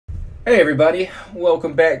Hey everybody,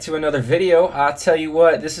 welcome back to another video. I'll tell you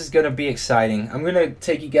what, this is going to be exciting. I'm going to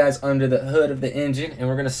take you guys under the hood of the engine and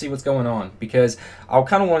we're going to see what's going on, because I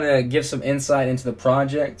kind of want to give some insight into the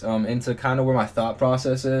project, into kind of where my thought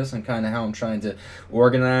process is and kind of how I'm trying to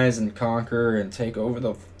organize and conquer and take over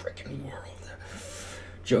the freaking world.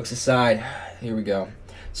 Jokes aside, here we go.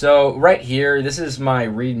 So right here, this is my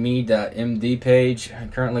readme.md page. I'm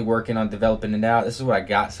currently working on developing it out. This is what I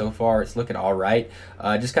got so far. It's looking all right.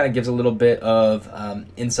 Just kind of gives a little bit of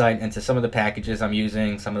insight into some of the packages I'm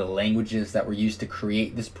using, some of the languages that were used to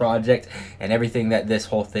create this project, and everything that this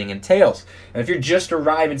whole thing entails. And if you're just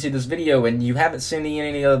arriving to this video and you haven't seen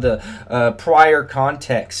any of the prior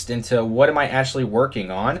context into what am I actually working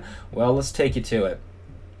on, well, let's take you to it.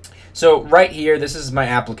 So right here, this is my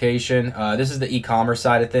application. This is the e-commerce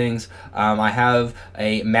side of things. I have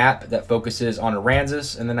a map that focuses on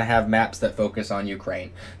Aransas, and then I have maps that focus on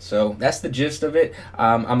Ukraine. So that's the gist of it.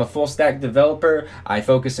 I'm a full stack developer. I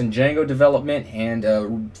focus in Django development and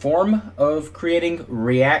a form of creating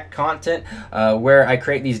React content, where I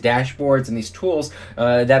create these dashboards and these tools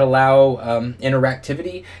that allow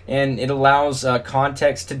interactivity, and it allows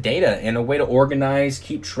context to data and a way to organize,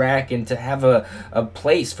 keep track, and to have a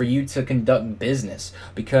place for you to conduct business.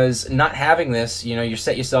 Because not having this, you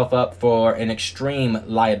set yourself up for an extreme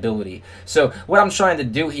liability. So what I'm trying to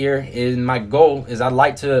do here is, my goal is, I'd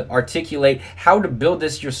like to articulate how to build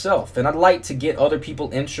this yourself, and I'd like to get other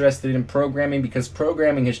people interested in programming, because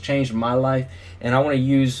programming has changed my life, and I want to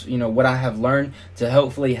use what I have learned to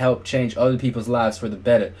hopefully help change other people's lives for the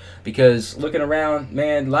better. Because looking around,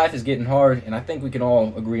 man, life is getting hard, and I think we can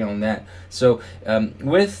all agree on that. So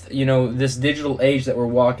with this digital age that we're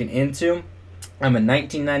walking into, I'm a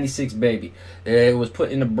 1996 baby. It was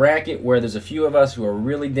put in a bracket where there's a few of us who are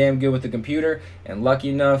really damn good with the computer, and lucky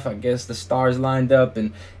enough, I guess the stars lined up,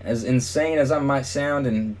 and as insane as I might sound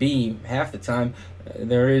and be half the time,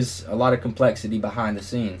 there is a lot of complexity behind the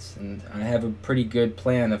scenes, and I have a pretty good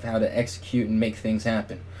plan of how to execute and make things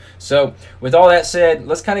happen. So with all that said,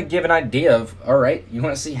 let's kind of give an idea of, alright, you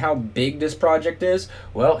want to see how big this project is?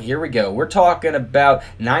 Well, here we go. We're talking about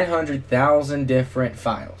 900,000 different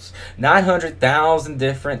files, 900,000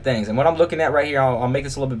 different things. And what I'm looking at right here, I'll make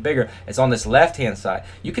this a little bit bigger, it's on this left hand side.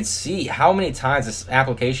 You can see how many times this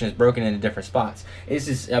application is broken into different spots. It's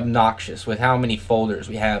just obnoxious with how many folders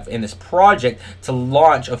we have in this project to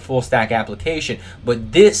launch a full stack application.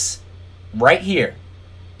 But this right here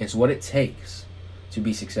is what it takes to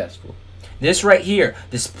be successful. This right here,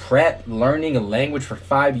 this prep, learning a language for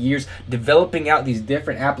 5 years, developing out these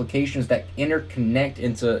different applications that interconnect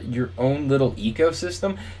into your own little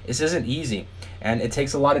ecosystem, this isn't easy. And it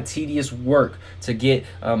takes a lot of tedious work to get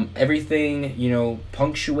everything,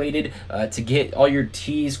 punctuated, to get all your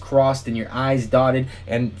T's crossed and your I's dotted,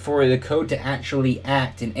 and for the code to actually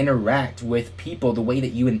act and interact with people the way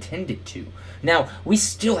that you intend it to. Now, we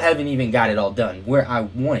still haven't even got it all done where I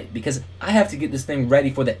want it, because I have to get this thing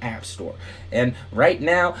ready for the App Store. And right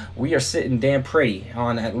now, we are sitting damn pretty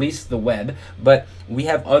on at least the web, but we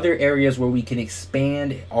have other areas where we can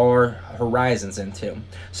expand our horizons into.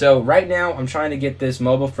 So right now, I'm trying to get this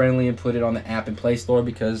mobile friendly and put it on the App and Play Store,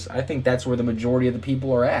 because I think that's where the majority of the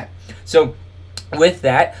people are at. So with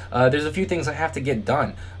that, there's a few things I have to get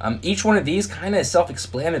done. Each one of these kind of is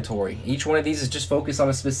self-explanatory. Each one of these is just focused on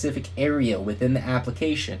a specific area within the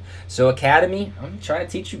application. So Academy, I'm trying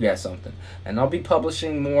to teach you guys something. And I'll be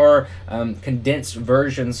publishing more condensed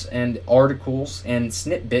versions and articles and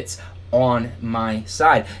snippets on my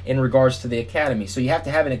side in regards to the Academy. So you have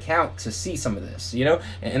to have an account to see some of this,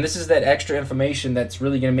 and this is that extra information that's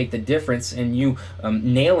really going to make the difference in you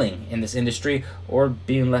nailing in this industry or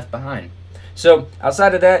being left behind. So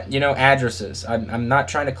outside of that, addresses. I'm not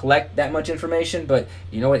trying to collect that much information, but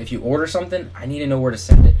you know what? If you order something, I need to know where to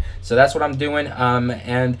send it. So that's what I'm doing,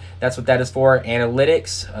 and that's what that is for.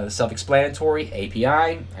 Analytics, self-explanatory, API.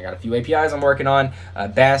 I got a few APIs I'm working on.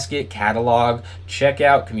 Basket, catalog,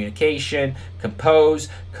 checkout, communication, compose,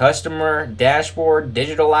 customer, dashboard,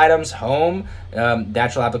 digital items, home, the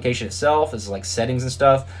actual application itself is like settings and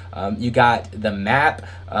stuff. You got the map,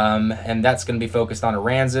 and that's going to be focused on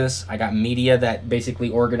Aransas. I got media that basically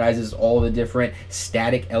organizes all the different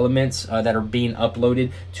static elements that are being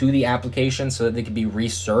uploaded to the application so that they can be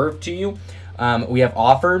reserved to you. We have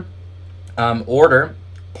offer, order,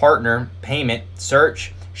 partner, payment,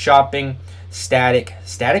 search, shopping, static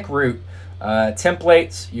route,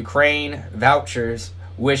 templates, Ukraine, vouchers,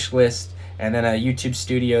 wish list, and then a YouTube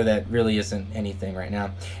Studio that really isn't anything right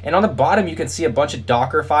now. And on the bottom you can see a bunch of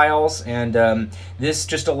Docker files, and this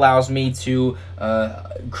just allows me to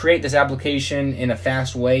create this application in a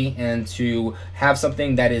fast way and to have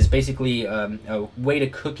something that is basically a way to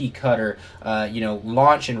cookie cutter,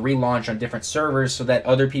 launch and relaunch on different servers, so that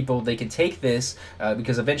other people, they can take this,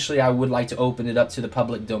 because eventually I would like to open it up to the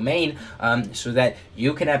public domain, so that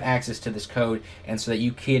you can have access to this code, and so that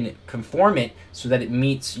you can conform it so that it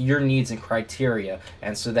meets your needs and criteria,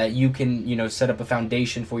 and so that you can set up a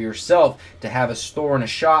foundation for yourself to have a store and a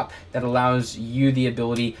shop that allows you the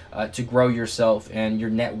ability to grow yourself and your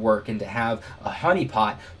network, and to have a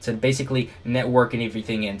honeypot to basically network and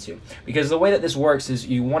everything into. Because the way that this works is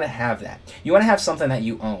you want to have that. You want to have something that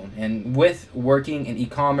you own. And with working in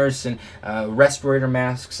e-commerce and respirator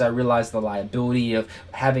masks, I realized the liability of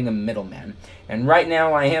having a middleman. And right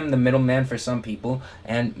now I am the middleman for some people,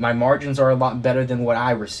 and my margins are a lot better than what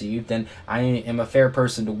I received, and I am a fair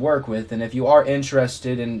person to work with. And if you are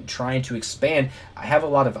interested in trying to expand, I have a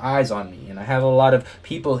lot of eyes on me, and I have a lot of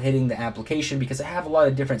people hitting the application, because I have a lot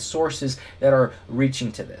of different sources that are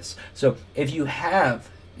reaching to this. So if you have,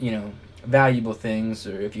 valuable things,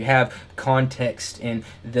 or if you have context in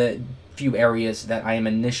the few areas that I am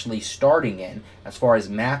initially starting in as far as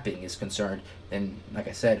mapping is concerned, then like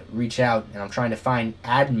I said, reach out, and I'm trying to find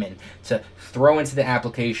admin to throw into the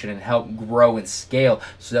application and help grow and scale,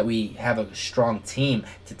 so that we have a strong team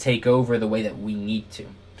to take over the way that we need to.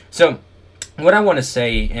 So what I want to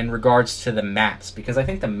say in regards to the maps, because I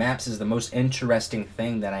think the maps is the most interesting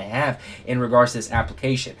thing that I have in regards to this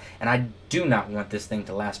application, and I do not want this thing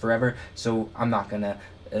to last forever, so I'm not going to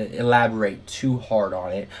elaborate too hard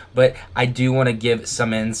on it, but I do want to give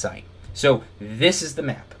some insight. So this is the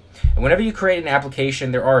map. And whenever you create an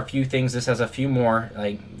application, there are a few things. This has a few more,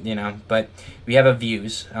 but we have a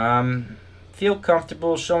views. Feel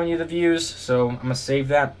comfortable showing you the views, so I'm gonna save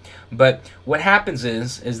that. But what happens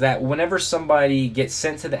is that whenever somebody gets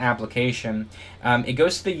sent to the application, it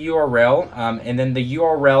goes to the URL, and then the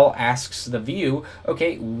URL asks the view,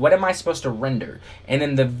 okay, what am I supposed to render? And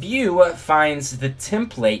then the view finds the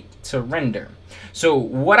template to render. So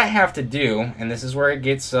what I have to do, and this is where it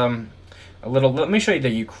gets let me show you the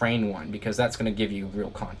Ukraine one, because that's going to give you real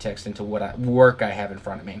context into what work I have in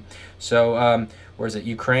front of me. So where is it?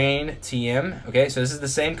 Ukraine TM. Okay, so this is the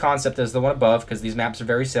same concept as the one above, because these maps are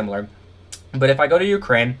very similar. But if I go to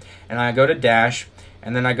Ukraine and I go to dash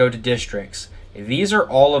and then I go to districts, these are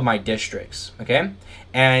all of my districts. Okay,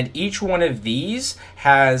 and each one of these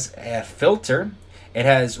has a filter. It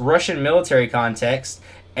has Russian military context,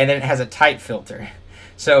 and then it has a type filter.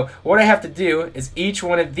 So what I have to do is each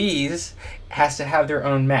one of these has to have their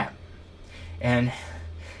own map. And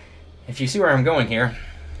if you see where I'm going here,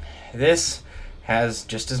 this has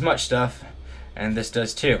just as much stuff, and this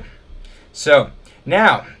does too. So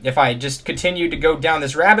now, if I just continue to go down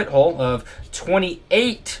this rabbit hole of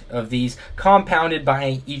 28 of these compounded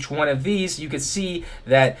by each one of these, you can see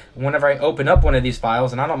that whenever I open up one of these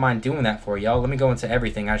files, and I don't mind doing that for y'all, let me go into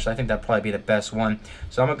everything. Actually, I think that'd probably be the best one.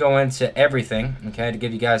 So I'm going to go into everything, okay, to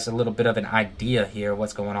give you guys a little bit of an idea here of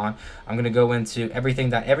what's going on. I'm going to go into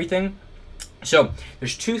everything.everything. So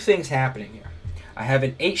there's two things happening here. I have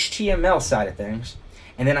an HTML side of things,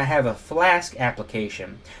 and then I have a Flask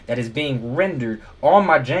application that is being rendered on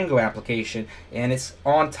my Django application, and it's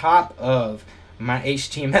on top of my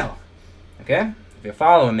HTML. Okay? If you're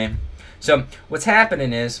following me. So what's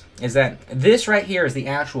happening is that this right here is the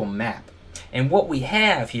actual map. And what we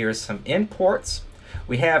have here is some imports.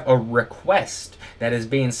 We have a request that is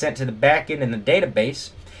being sent to the backend in the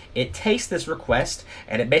database. It takes this request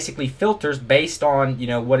and it basically filters based on,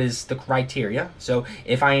 what is the criteria. So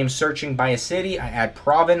if I am searching by a city, I add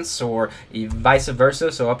province, or vice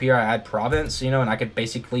versa. So up here I add province, and I could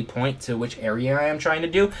basically point to which area I am trying to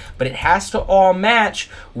do. But it has to all match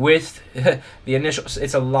with the initial.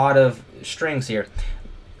 It's a lot of strings here.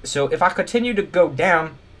 So if I continue to go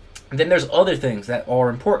down, then there's other things that are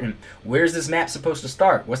important. Where's this map supposed to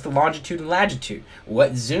start? What's the longitude and latitude?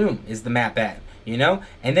 What zoom is the map at?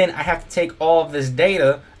 And then I have to take all of this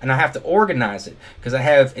data and I have to organize it, because I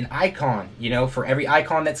have an icon, for every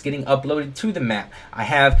icon that's getting uploaded to the map. I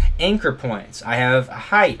have anchor points, I have a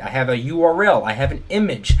height, I have a URL, I have an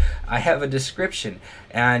image, I have a description,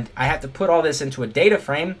 and I have to put all this into a data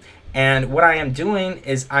frame. And what I am doing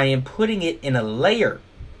is I am putting it in a layer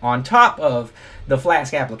on top of the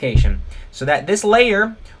Flask application, so that this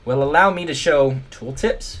layer will allow me to show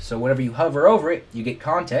tooltips. So whenever you hover over it, you get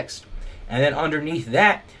context. And then underneath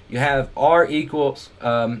that, you have R equals,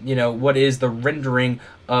 you know, what is the rendering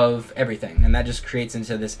of everything. And that just creates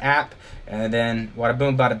into this app. And then wada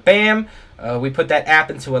boom, bada bam, we put that app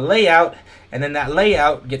into a layout. And then that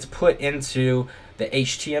layout gets put into the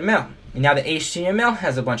HTML. And now the HTML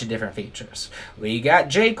has a bunch of different features. We got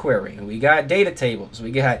jQuery, we got data tables,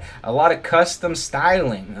 we got a lot of custom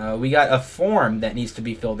styling, we got a form that needs to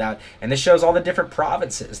be filled out, and this shows all the different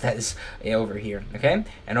provinces that is over here, okay?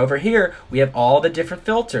 And over here, we have all the different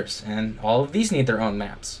filters, and all of these need their own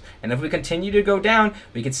maps. And if we continue to go down,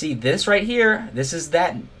 we can see this right here. This is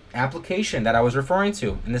that application that I was referring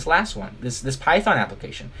to in this last one, this Python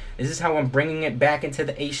application. This is how I'm bringing it back into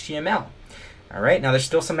the HTML. All right, now there's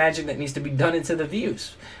still some magic that needs to be done into the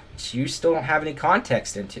views, which you still don't have any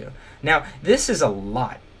context into. Now, this is a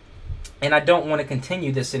lot, and I don't want to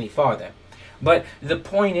continue this any farther. But the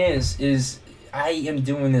point is I am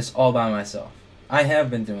doing this all by myself. I have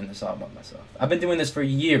been doing this all by myself. I've been doing this for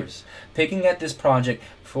years, picking at this project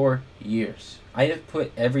for years. I have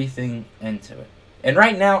put everything into it. And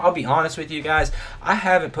right now, I'll be honest with you guys, I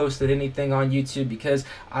haven't posted anything on YouTube because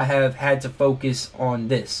I have had to focus on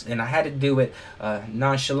this. And I had to do it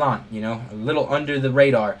nonchalant, you know, a little under the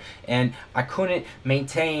radar. And I couldn't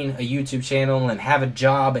maintain a YouTube channel and have a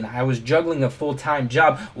job. And I was juggling a full-time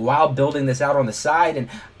job while building this out on the side. And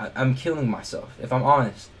I'm killing myself. If I'm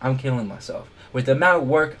honest, I'm killing myself. With the amount of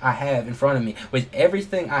work I have in front of me, with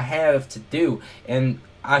everything I have to do, and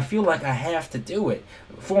I feel like I have to do it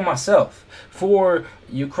for myself, for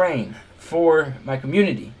Ukraine, for my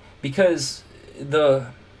community, because the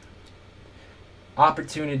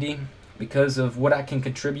opportunity, because of what I can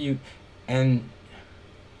contribute, and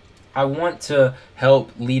I want to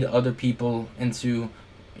help lead other people into,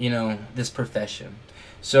 you know, this profession.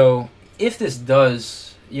 So if this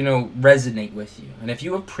does, you know, resonate with you, and if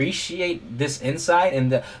you appreciate this insight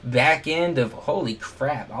and the back end of, holy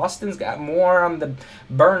crap, Austin's got more on the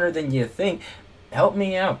burner than you think, help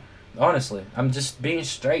me out. Honestly, I'm just being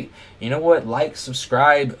straight. You know what? Like,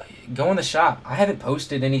 subscribe, go in the shop. I haven't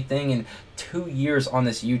posted anything in 2 years on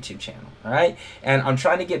this YouTube channel, all right? And I'm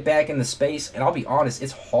trying to get back in the space, and I'll be honest,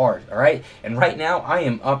 it's hard, all right? And right now, I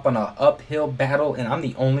am up on an uphill battle, and I'm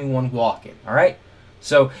the only one walking, all right?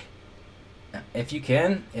 So if you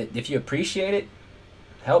can, if you appreciate it,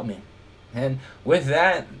 help me. And with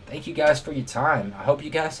that, thank you guys for your time. I hope you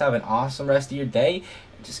guys have an awesome rest of your day,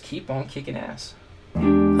 and just keep on kicking ass.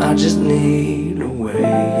 I just need a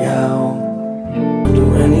way out. I'll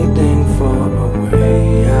do anything for a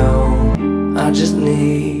way out. I just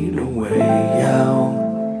need a way out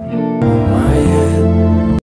of my head.